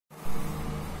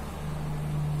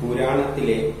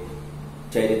പുരാണത്തിലെ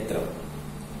ചരിത്രം.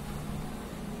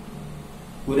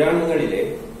 പുരാണങ്ങളിലെ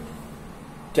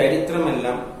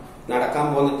ചരിത്രമെല്ലാം, നടക്കാൻ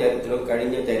പോകുന്ന ചരിത്രവും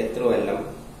കഴിഞ്ഞ ചരിത്രവുമെല്ലാം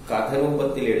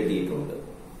കഥരൂപത്തിൽ എഴുതിയിട്ടുണ്ട്.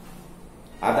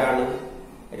 അതാണ്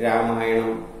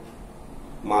രാമായണം,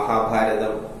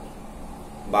 മഹാഭാരതം,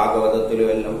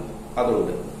 ഭാഗവതത്തിലുമെല്ലാം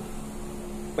അതുണ്ട്.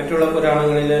 മറ്റുള്ള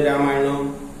പുരാണങ്ങളിൽ രാമായണവും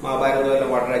മഹാഭാരതവും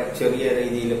എല്ലാം വളരെ ചെറിയ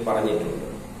രീതിയിൽ പറഞ്ഞിട്ടുണ്ട്.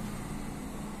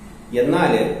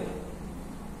 എന്നാൽ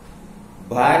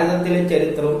ഭാരതത്തിലെ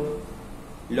ചരിത്രവും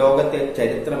ലോകത്തെ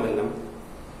ചരിത്രമെല്ലാം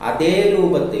അതേ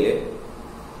രൂപത്തിൽ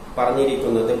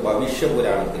പറഞ്ഞിരിക്കുന്നത്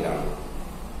ഭവിഷ്യപുരാണത്തിലാണ്.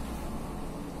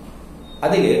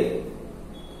 അതില്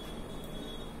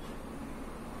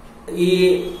ഈ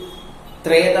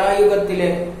ത്രേതായുഗത്തിലെ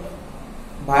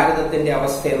ഭാരതത്തിന്റെ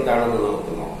അവസ്ഥ എന്താണെന്ന്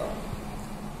നമുക്ക് നോക്കാം.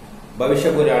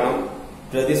 ഭവിഷ്യപുരാണം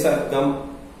പ്രതിസർഗം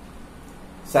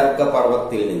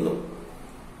സർഗപർവത്തിൽ നിന്നും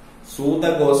സൂത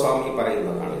ഗോസ്വാമി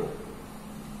പറയുന്നതാണ്.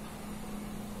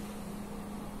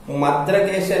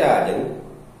 മദ്രകേശരാജൻ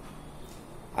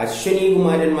അശ്വനി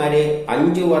കുമാരന്മാരെ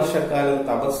 5 വർഷക്കാലം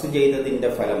തപസ് ചെയ്തതിന്റെ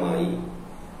ഫലമായി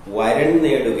വരൻ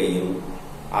നേടുകയും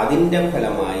അതിന്റെ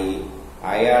ഫലമായി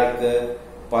അയാൾക്ക്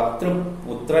 10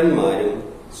 പുത്രന്മാരും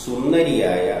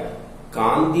സുന്ദരിയായ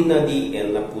കാന്തിനദി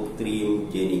എന്ന പുത്രിയും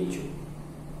ജനിച്ചു.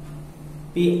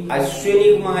 ഈ അശ്വനി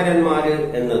കുമാരന്മാര്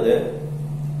എന്നത്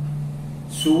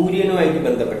സൂര്യനുമായിട്ട്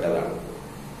ബന്ധപ്പെട്ടതാണ്.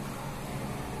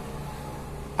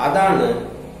 അതാണ്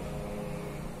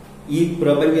ഈ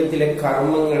പ്രപഞ്ചത്തിലെ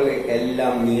കർമ്മങ്ങളെ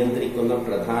എല്ലാം നിയന്ത്രിക്കുന്ന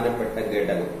പ്രധാനപ്പെട്ട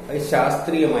ഘടകം. അത്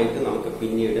ശാസ്ത്രീയമായിട്ട് നമുക്ക്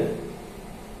പിന്നീട്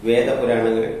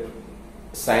വേദപുരാണങ്ങൾ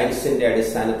സയൻസിന്റെ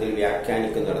അടിസ്ഥാനത്തിൽ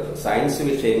വ്യാഖ്യാനിക്കുന്നിടത്ത്, സയൻസ്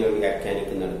വിഷയങ്ങൾ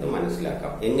വ്യാഖ്യാനിക്കുന്നിടത്ത്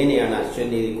മനസ്സിലാക്കാം എങ്ങനെയാണ്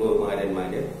അശ്വനി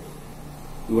കുമാരന്മാര്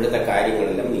ഇവിടുത്തെ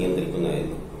കാര്യങ്ങളെല്ലാം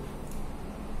നിയന്ത്രിക്കുന്നതെന്ന്.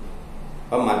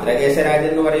 അപ്പൊ മദ്രകേശരാജൻ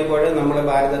എന്ന് പറയുമ്പോൾ നമ്മൾ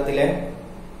ഭാരതത്തിലെ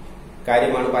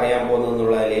കാര്യമാണ് പറയാൻ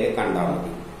പോകുന്നതെന്നുള്ള നിലയിൽ കണ്ടാൽ മതി.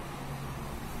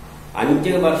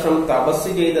 5 വർഷം തപസ്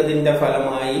ചെയ്തതിന്റെ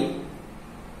ഫലമായി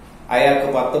അയാൾക്ക്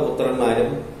 10 പുത്രന്മാരും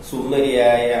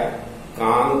സുന്ദരിയായ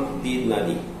കാന്തി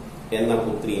നദി എന്ന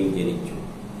പുത്രിയും ജനിച്ചു.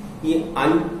 ഈ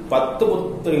 10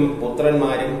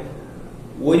 പുത്രന്മാരും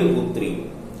 1 പുത്രിയും,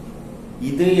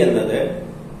 ഇത് എന്നത്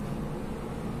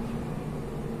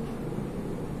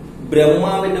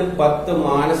ബ്രഹ്മാവിന് 10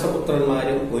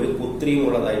 മാനസപുത്രന്മാരും 1 പുത്രിയും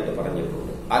ഉള്ളതായിട്ട്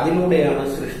പറഞ്ഞിട്ടുണ്ട്. അതിലൂടെയാണ്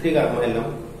സൃഷ്ടികർമ്മമെല്ലാം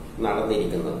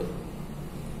നടന്നിരിക്കുന്നത്.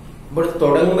 ഇവിടെ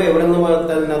തുടങ്ങുമ്പോൾ എവിടെ നിന്ന്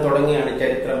തന്നെ തുടങ്ങിയാണ്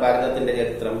ചരിത്രം. ഭാരതത്തിന്റെ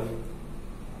ചരിത്രം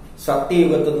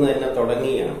സത്യയുഗത്തിൽ നിന്ന് തന്നെ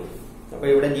തുടങ്ങിയാണ്. അപ്പൊ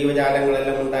ഇവിടെ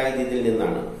ജീവജാലങ്ങളെല്ലാം ഉണ്ടായത് ഇതിൽ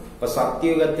നിന്നാണ്. അപ്പൊ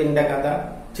സത്യയുഗത്തിന്റെ കഥ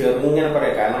ചെറുങ്ങനെ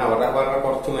പറയാം, കാരണം അവരുടെ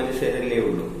കുറച്ച് മനുഷ്യരല്ലേ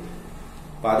ഉള്ളൂ.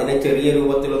 അപ്പൊ അതിനെ ചെറിയ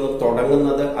രൂപത്തിലൊന്ന്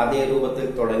തുടങ്ങുന്നത് അതേ രൂപത്തിൽ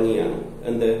തുടങ്ങിയാണ്.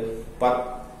 എന്ത്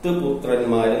 10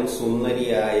 പുത്രന്മാരും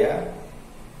സുന്ദരിയായ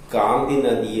കാന്തി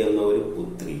നദി എന്ന ഒരു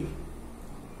പുത്രി.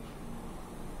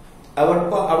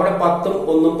 അവിടെ 10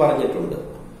 ഒന്നും പറഞ്ഞിട്ടുണ്ട്.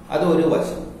 അത് ഒരു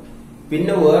വശം.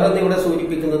 പിന്നെ വേറൊന്ന് ഇവിടെ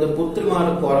സൂചിപ്പിക്കുന്നത് പുത്രിമാർ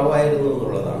കുറവായിരുന്നു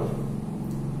എന്നുള്ളതാണ്.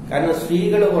 കാരണം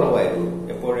സ്ത്രീകൾ കുറവായിരുന്നു.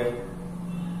 എപ്പോഴേ?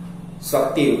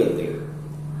 സത്യയുഗത്തിൽ.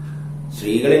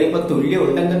 സ്ത്രീകളിനിപ്പോ തുല്യം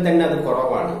ഉണ്ടെങ്കിൽ തന്നെ അത്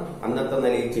കുറവാണ് അന്നത്തെ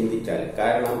നിലയിൽ ചിന്തിച്ചാൽ.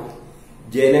 കാരണം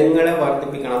ജനങ്ങളെ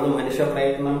വർദ്ധിപ്പിക്കണം. അന്ന് മനുഷ്യ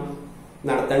പ്രയത്നം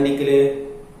നടത്തണ്ടെങ്കില്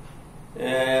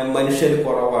മനുഷ്യർ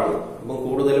കുറവാണ്. അപ്പം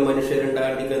കൂടുതൽ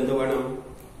മനുഷ്യരുണ്ടാകണ്ടെങ്കിൽ എന്ത് വേണം?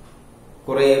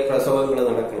 കുറെ പ്രസവങ്ങൾ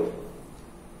നടക്കണം,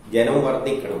 ജനം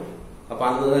വർദ്ധിക്കണം. അപ്പൊ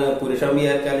അന്ന് പുരുഷൻ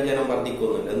വിചാരിച്ചാൽ ജനം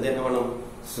വർദ്ധിക്കുന്നുണ്ട്. എന്ത് തന്നെ വേണം?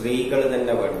 സ്ത്രീകൾ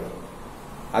തന്നെ വേണം.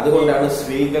 അതുകൊണ്ടാണ്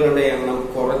സ്ത്രീകളുടെ എണ്ണം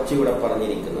കുറച്ചിവിടെ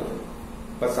പറഞ്ഞിരിക്കുന്നത്.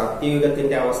 ഇപ്പൊ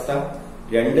സത്യയുഗത്തിന്റെ അവസ്ഥ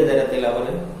 2 തരത്തിൽ അവർ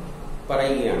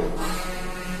പറയുകയാണ്.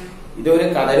 ഇതൊരു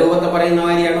കഥരൂപത്തെ പറയുന്ന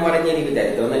കാര്യമാണ് പറഞ്ഞിരിക്കുന്നത്.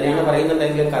 ചരിത്രം തന്നെയാണ്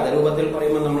പറയുന്നുണ്ടെങ്കിൽ കഥരൂപത്തിൽ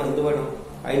പറയുമ്പോൾ നമ്മൾ എന്ത് വേണം?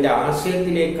 അതിന്റെ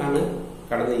ആശയത്തിലേക്കാണ്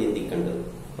കടന്ന് ചിന്തിക്കേണ്ടത്.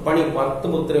 അപ്പാണ് ഈ 10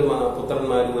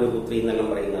 പുത്രന്മാരും 1 പുത്രി എന്നെല്ലാം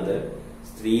പറയുന്നത്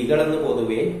സ്ത്രീകളെന്ന്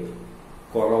പൊതുവെ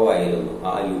കുറവായിരുന്നു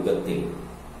ആ യുഗത്തിൽ.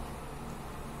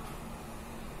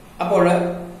 അപ്പോൾ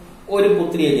 1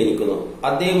 പുത്രിയെ ജനിക്കുന്നു.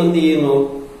 അദ്ദേഹം എന്ത് ചെയ്യുന്നു?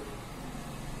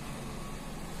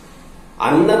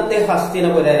 അന്നത്തെ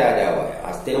ഹസ്തിനപുര രാജാവായ,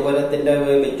 ഹസ്തിനപുരത്തിന്റെ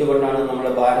വെച്ചുകൊണ്ടാണ് നമ്മൾ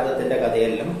ഭാരതത്തിന്റെ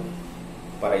കഥയെല്ലാം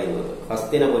പറയുന്നത്.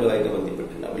 ഹസ്തിനപുരമായിട്ട്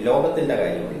ബന്ധപ്പെട്ടിട്ടുണ്ട്. ലോകത്തിന്റെ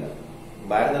കാര്യമല്ല,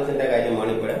 ഭാരതത്തിന്റെ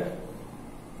കാര്യമാണ് ഇവിടെ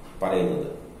പറയുന്നത്.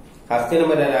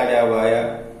 ഹസ്തിനപുര രാജാവായ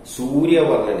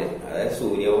സൂര്യവർണ്ണനെ, അതായത്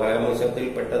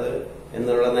സൂര്യവംശത്തിൽപ്പെട്ടത്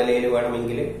എന്നുള്ള നിലയിൽ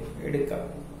വേണമെങ്കിൽ എടുക്കാം.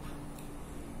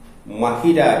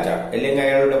 മഹിരാജ, അല്ലെങ്കിൽ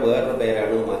അയാളുടെ വേറൊരു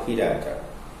പേരാണ് മഹിരാജ.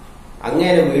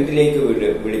 അങ്ങേരെ വീട്ടിലേക്ക്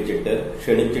വിളിച്ചിട്ട്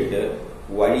ക്ഷണിച്ചിട്ട്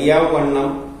വഴിയാവണ്ണം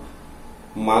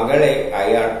മകളെ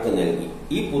അയാൾക്ക് നൽകി.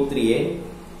 ഈ പുത്രിയെ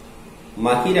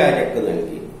മഹിരാജക്ക്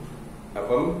നൽകി.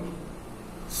 അപ്പം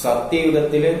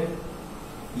സത്യയുഗത്തില്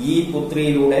ഈ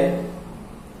പുത്രിയിലൂടെ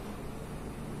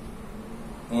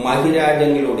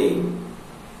മഹിരാജങ്ങളിലൂടെയും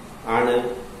ആണ്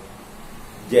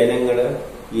ജനങ്ങള്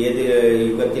ഏത്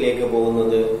യുഗത്തിലേക്ക്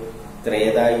പോകുന്നത്?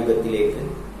 ത്രേതായുഗത്തിലേക്ക്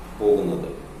പോകുന്നത്.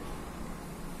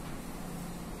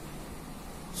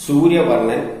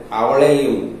 സൂര്യവർണ്ണൻ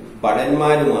അവളെയും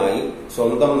ഭടന്മാരുമായി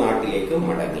സ്വന്തം നാട്ടിലേക്ക്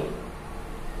മടങ്ങി.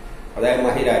 അതായത്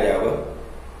മഹിരാജാവ്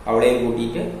അവളെയും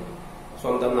കൂട്ടിയിട്ട്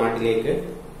സ്വന്തം നാട്ടിലേക്ക്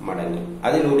മടങ്ങി.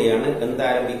 അതിലൂടെയാണ്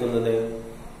എന്താരംഭിക്കുന്നത്?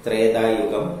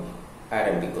 ത്രേതായുഗം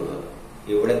ആരംഭിക്കുന്നത്.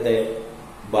 ഇവിടുത്തെ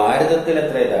ഭാരതത്തിലെ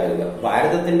ത്രേതായുഗം,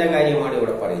 ഭാരതത്തിന്റെ കാര്യമാണ്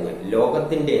ഇവിടെ പറയുന്നത്,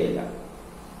 ലോകത്തിന്റെ അല്ല.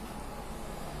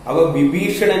 അവ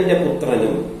വിഭീഷണന്റെ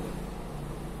പുത്രനും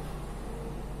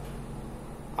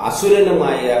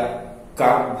അസുരനുമായ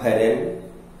കർഭരൻ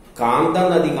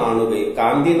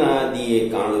കാന്തി നദിയെ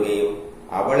കാണുകയും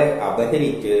അവളെ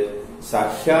അപഹരിച്ച്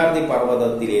സഹ്യാദ്രി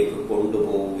പർവ്വതത്തിലേക്ക്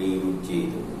കൊണ്ടുപോവുകയും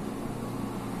ചെയ്തു.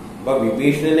 അപ്പൊ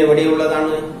വിഭീഷണൻ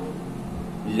എവിടെയുള്ളതാണ്?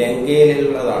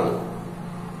 ലങ്കയിലുള്ളതാണ്.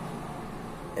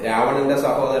 രാവണന്റെ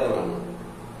സഹോദരനാണ്.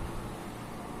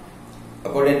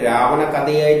 അപ്പോൾ രാവണ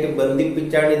കഥയായിട്ട്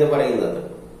ബന്ധിപ്പിച്ചാണ് ഇത് പറയുന്നത്.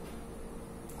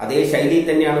 അതേ ശൈലിയിൽ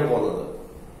തന്നെയാണ് പോകുന്നത്.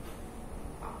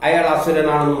 അയാൾ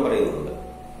അസുരനാണെന്നും പറയുന്നുണ്ട്.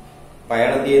 അപ്പൊ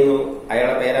അയാൾ എന്ത് ചെയ്യുന്നു?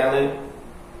 അയാളുടെ പേരാണ്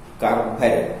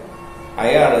കർഭരൻ.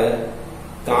 അയാള്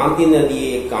കാന്തി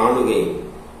നദിയെ കാണുകയും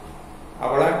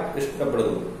അവളെ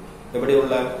ഇഷ്ടപ്പെടുന്നു.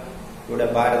 എവിടെയുള്ള? ഇവിടെ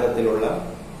ഭാരതത്തിലുള്ള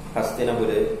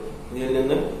ഹസ്തിനപുരയിൽ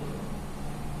നിന്ന്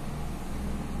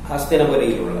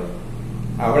ഹസ്തിനപുരയിലുള്ള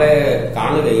അവളെ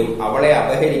കാണുകയും അവളെ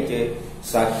അപഹരിച്ച്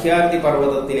സഹ്യാദ്രി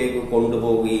പർവ്വതത്തിലേക്ക്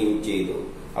കൊണ്ടുപോവുകയും ചെയ്തു.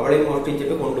 അവളെ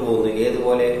മോഷ്ടിച്ചിട്ട് കൊണ്ടുപോകുന്നു.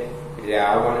 ഏതുപോലെ?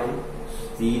 രാവണൻ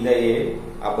സീതയെ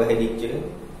അപഹരിച്ച്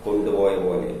കൊണ്ടുപോയ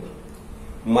പോലെ.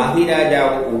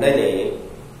 മഹിരാജാവ് ഉടനെ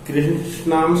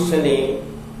കൃഷ്ണാംശനെ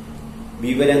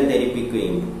വിവരം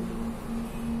ധരിപ്പിക്കുകയും,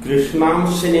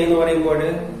 കൃഷ്ണാംശനെ എന്ന് പറയുമ്പോൾ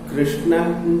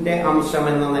കൃഷ്ണന്റെ അംശം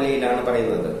എന്ന നിലയിലാണ്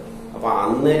പറയുന്നത്. അപ്പൊ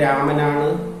അന്ന് രാമനാണ്,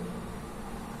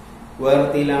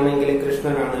 വേർത്തിയിലാണെങ്കിൽ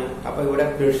കൃഷ്ണനാണ്. അപ്പൊ ഇവിടെ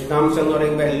കൃഷ്ണാംശം എന്ന്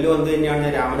പറയുമ്പോൾ എല്ലാം എന്ത് തന്നെയാണ്?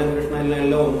 രാമനും കൃഷ്ണനും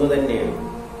എല്ലാം ഒന്ന് തന്നെയാണ്.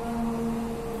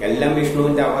 എല്ലാം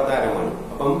വിഷ്ണുവിന്റെ അവതാരമാണ്.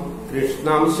 അപ്പം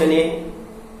കൃഷ്ണാംശനെ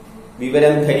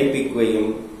വിവരം ധരിപ്പിക്കുകയും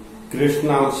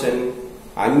കൃഷ്ണാംശൻ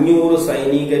 500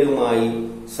 സൈനികരുമായി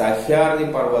സഹ്യാദ്രി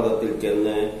പർവ്വതത്തിൽ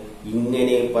ചെന്ന്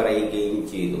ഇങ്ങനെ പറയുകയും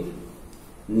ചെയ്തു.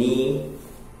 നീ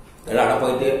ഒരാളെ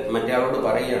പോയിട്ട് മറ്റയാളോട്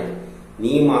പറയാണ്,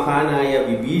 നീ മഹാനായ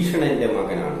വിഭീഷണന്റെ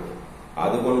മകനാണ്.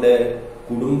 അതുകൊണ്ട്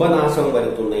കുടുംബനാശം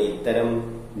വരുത്തുന്ന ഇത്തരം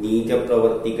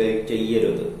നീചപ്രവൃത്തികൾ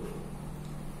ചെയ്യരുത്.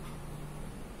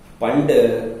 പണ്ട്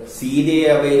സീതയെ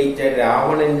അപഹരിച്ച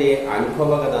രാവണന്റെ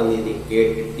അനുഭവകഥ നീ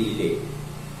കേട്ടിട്ടില്ലേ?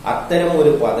 അത്തരം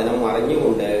ഒരു പതനം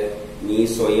അറിഞ്ഞുകൊണ്ട് നീ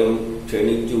സ്വയം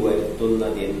ക്ഷണിച്ചു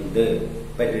വരുത്തുന്നതെന്ത്?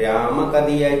 ഇപ്പൊ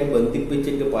രാമകഥയായിട്ട്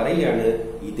ബന്ധിപ്പിച്ചിട്ട് പറയാണ്,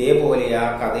 ഇതേപോലെ ആ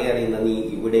കഥയറിയുന്ന നീ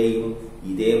ഇവിടെയും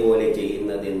ഇതേപോലെ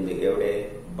ചെയ്യുന്നതെന്ത്? എവിടെ?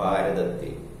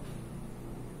 ഭാരതത്തിൽ.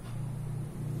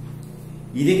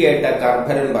 ഇത് കേട്ട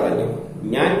കർഭരൻ പറഞ്ഞു,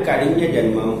 ഞാൻ കഴിഞ്ഞ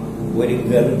ജന്മം ഒരു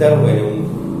ഗന്ധർവനും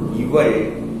ഇവൾ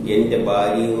എന്റെ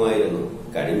ഭാര്യയുമായിരുന്നു.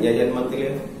 കഴിഞ്ഞ ജന്മത്തില്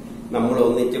നമ്മൾ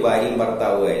ഒന്നിച്ച് ഭാര്യയും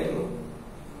ഭർത്താവുമായിരുന്നു.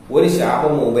 ഒരു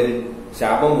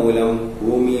ശാപം മൂലം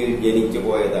ഭൂമിയിൽ ജനിച്ചു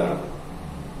പോയതാണ്.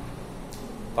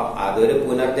 അപ്പൊ അതൊരു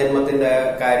പുനർജന്മത്തിന്റെ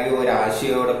കാര്യം ഒരു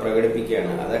ആശയോടെ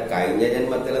പ്രകടിപ്പിക്കുകയാണ്. അത് കഴിഞ്ഞ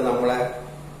ജന്മത്തില്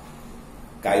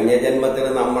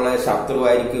നമ്മളെ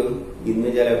ശത്രുവായിരിക്കും, ഇന്ന്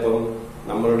ചിലപ്പം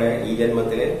നമ്മളുടെ ഈ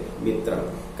ജന്മത്തിലെ മിത്രം.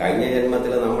 കഴിഞ്ഞ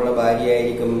ജന്മത്തില് നമ്മളെ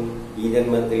ഭാര്യയായിരിക്കും, ഈ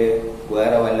ജന്മത്തില്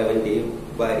വേറെ വല്ലവന്റെയും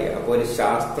ഭാര്യ. അപ്പൊ ഒരു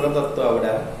ശാസ്ത്രതത്വം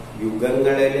അവിടെ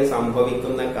യുഗങ്ങളിൽ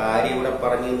സംഭവിക്കുന്ന കാര്യം ഇവിടെ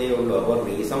പറഞ്ഞതേ ഉള്ളൂ. അപ്പൊ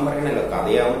റീസൺ പറയണല്ലോ,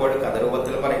 കഥയാകുമ്പോൾ കഥ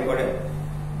രൂപത്തിൽ പറയുമ്പോൾ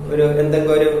ഒരു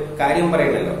എന്തെങ്കിലും ഒരു കാര്യം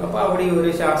പറയണല്ലോ. അപ്പൊ അവിടെ ഒരു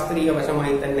ശാസ്ത്രീയ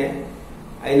വശമായി തന്നെ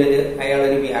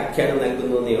അയാളൊരു വ്യാഖ്യാനം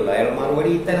നൽകുന്നേ ഉള്ളൂ. അയാൾ മറുപടി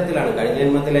ഇത്തരത്തിലാണ്, കഴിഞ്ഞ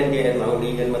ജന്മത്തിൽ എന്റെ ആയിരുന്നു, അതുകൊണ്ട്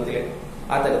ഈ ജന്മത്തില്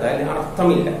ആ തരത്തിൽ. അതിന്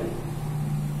അർത്ഥമില്ല.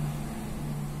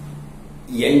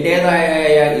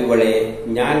 എന്റേതായ ഇവളെ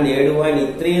ഞാൻ നേടുവാൻ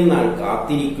ഇത്രയും നാൾ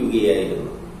കാത്തിരിക്കുകയായിരുന്നു.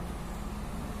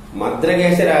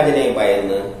 മദ്രകേശരാജനെ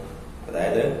ഭയന്ന്,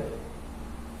 അതായത്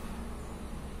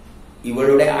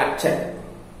ഇവളുടെ അച്ഛൻ,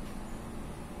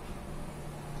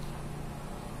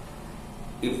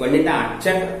 ഈ പെണ്ണിന്റെ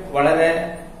അച്ഛൻ വളരെ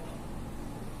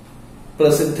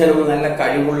പ്രസിദ്ധനും നല്ല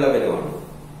കഴിവുള്ളവരുമാണ്.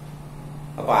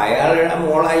 അപ്പൊ അയാളുടെ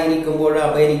മോളായിരിക്കുമ്പോൾ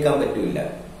അപഹരിക്കാൻ പറ്റൂല.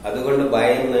 അതുകൊണ്ട്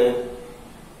ഭയന്ന്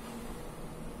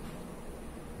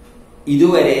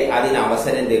ഇതുവരെ അതിന്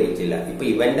അവസരം ലഭിച്ചില്ല. ഇപ്പൊ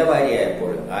ഇവന്റെ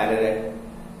ഭാര്യയായപ്പോൾ, ആരുടെ?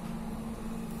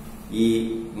 ഈ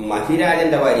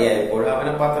മഹിരാജന്റെ ഭാര്യയായപ്പോൾ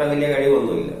അവനപ്പം അത്ര വലിയ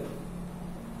കഴിവൊന്നുമില്ല.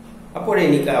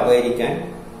 അപ്പോഴെനിക്ക് അപഹരിക്കാൻ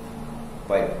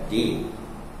പറ്റി.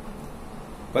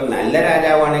 ഇപ്പൊ നല്ല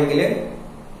രാജാവാണെങ്കിൽ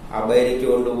അപഹരിച്ചു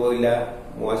കൊണ്ടുപോയില്ല,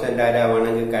 മോശം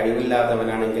രാജാവാണെങ്കിൽ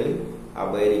കഴിവില്ലാത്തവനാണെങ്കിൽ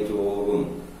അപഹരിച്ചു പോകും.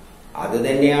 അത്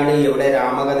തന്നെയാണ് ഇവിടെ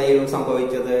രാമകഥയിലും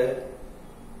സംഭവിച്ചത്.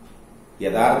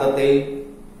 യഥാർത്ഥത്തിൽ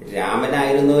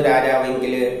രാമനായിരുന്നു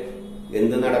രാജാവെങ്കിൽ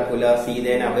എന്ത് നടക്കൂല,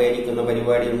 സീതേനെ അപഹരിക്കുന്ന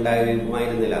പരിപാടി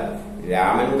ഉണ്ടായിരുന്നില്ല.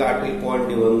 രാമൻ കാട്ടിൽ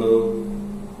പോകേണ്ടി വന്നു.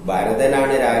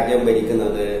 ഭരതനാണ് രാജ്യം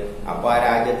ഭരിക്കുന്നത്. അപ്പൊ ആ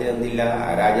രാജ്യത്തിൽ എന്തില്ല, ആ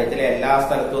രാജ്യത്തിലെ എല്ലാ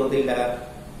സ്ഥലത്തും എന്തില്ല,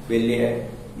 വലിയ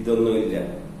ഇതൊന്നുമില്ല.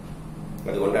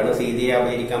 അതുകൊണ്ടാണ് സീതയെ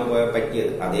അപഹരിക്കാൻ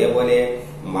പറ്റിയത്. അതേപോലെ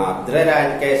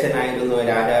മദ്രരാജകേശനായിരുന്നു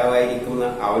രാജാവായിരിക്കുന്ന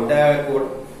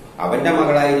അവന്റെ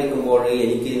മകളായിരിക്കുമ്പോൾ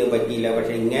എനിക്കിതിന് പറ്റിയില്ല.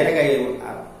 പക്ഷെ ഇങ്ങനെ കൈ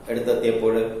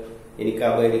എടുത്തെത്തിയപ്പോൾ എനിക്ക്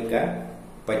അപഹരിക്കാൻ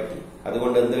പറ്റി.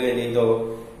 അതുകൊണ്ട് എന്ത് ചെയ്തോ,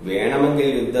 വേണമെങ്കിൽ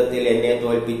യുദ്ധത്തിൽ എന്നെ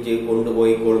തോൽപ്പിച്ച്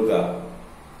കൊണ്ടുപോയിക്കൊള്ളുക.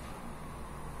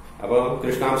 അപ്പൊ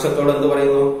കൃഷ്ണാംശത്തോട് എന്ത്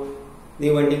പറയുന്നു, നീ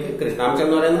വേണ്ടിക്ക്, കൃഷ്ണാംശം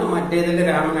എന്ന് പറയുന്നത് മറ്റേതിന്റെ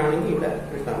രാമനാണെങ്കിൽ ഇവിടെ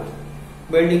കൃഷ്ണാംശം,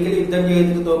 വേണ്ടിക്കൽ യുദ്ധം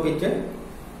ചെയ്തിട്ട് തോൽപ്പിച്ച്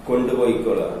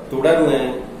കൊണ്ടുപോയിക്കൊള്ളുക. തുടർന്ന്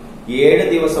 7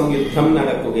 ദിവസം യുദ്ധം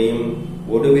നടക്കുകയും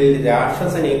ഒടുവിൽ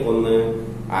രാക്ഷസനെ കൊന്ന്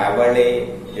അവളെ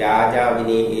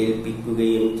രാജാവിനെ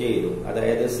ഏൽപ്പിക്കുകയും ചെയ്തു.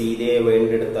 അതായത് സീതയെ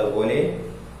വീണ്ടെടുത്തതുപോലെ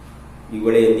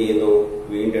ഇവളെ എന്ത് ചെയ്യുന്നു,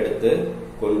 വീണ്ടെടുത്ത്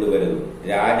കൊണ്ടുവരുന്നു.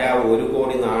 രാജാവ് 1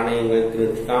 കോടി നാണയങ്ങൾ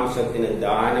കൃഷ്ണാംശത്തിന്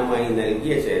ദാനമായി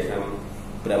നൽകിയ ശേഷം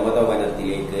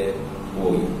പ്രമദവനത്തിലേക്ക്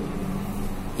പോയി.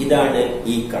 ഇതാണ്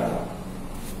ഈ കഥ.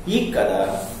 ഈ കഥ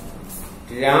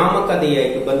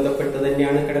രാമകഥയായിട്ട് ബന്ധപ്പെട്ട്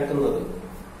തന്നെയാണ് കിടക്കുന്നത്.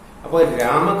 അപ്പോൾ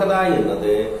രാമകഥ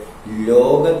എന്നത്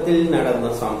ലോകത്തിൽ നടന്ന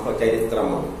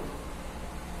ചരിത്രമാണ്.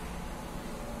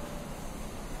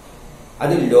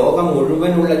 അത് ലോകം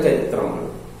മുഴുവനുള്ള ചരിത്രമാണ്.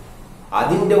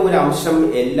 അതിന്റെ ഒരു അംശം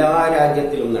എല്ലാ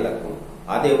രാജ്യത്തിലും നടക്കും.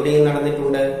 അതെവിടെയും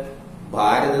നടന്നിട്ടുണ്ട്,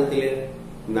 ഭാരതത്തിൽ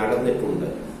നടന്നിട്ടുണ്ട്.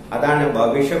 അതാണ്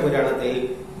ഭവിഷ്യപുരാണത്തിൽ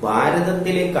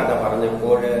ഭാരതത്തിലെ കഥ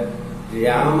പറഞ്ഞപ്പോൾ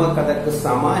രാമകഥക്ക്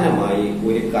സമാനമായി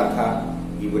ഒരു കഥ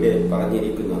ഇവിടെ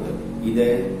പറഞ്ഞിരിക്കുന്നത്. ഇത്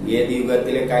ഏത്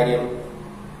യുഗത്തിലെ കാര്യം,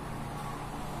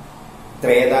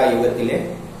 ത്രേതായുഗത്തിലെ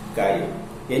കാര്യം.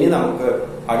 ഇനി നമുക്ക്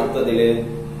അടുത്തതില്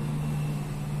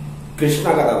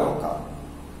കൃഷ്ണകഥ നോക്കാം.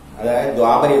 അതായത്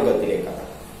ദ്വാപരയുഗത്തിലെ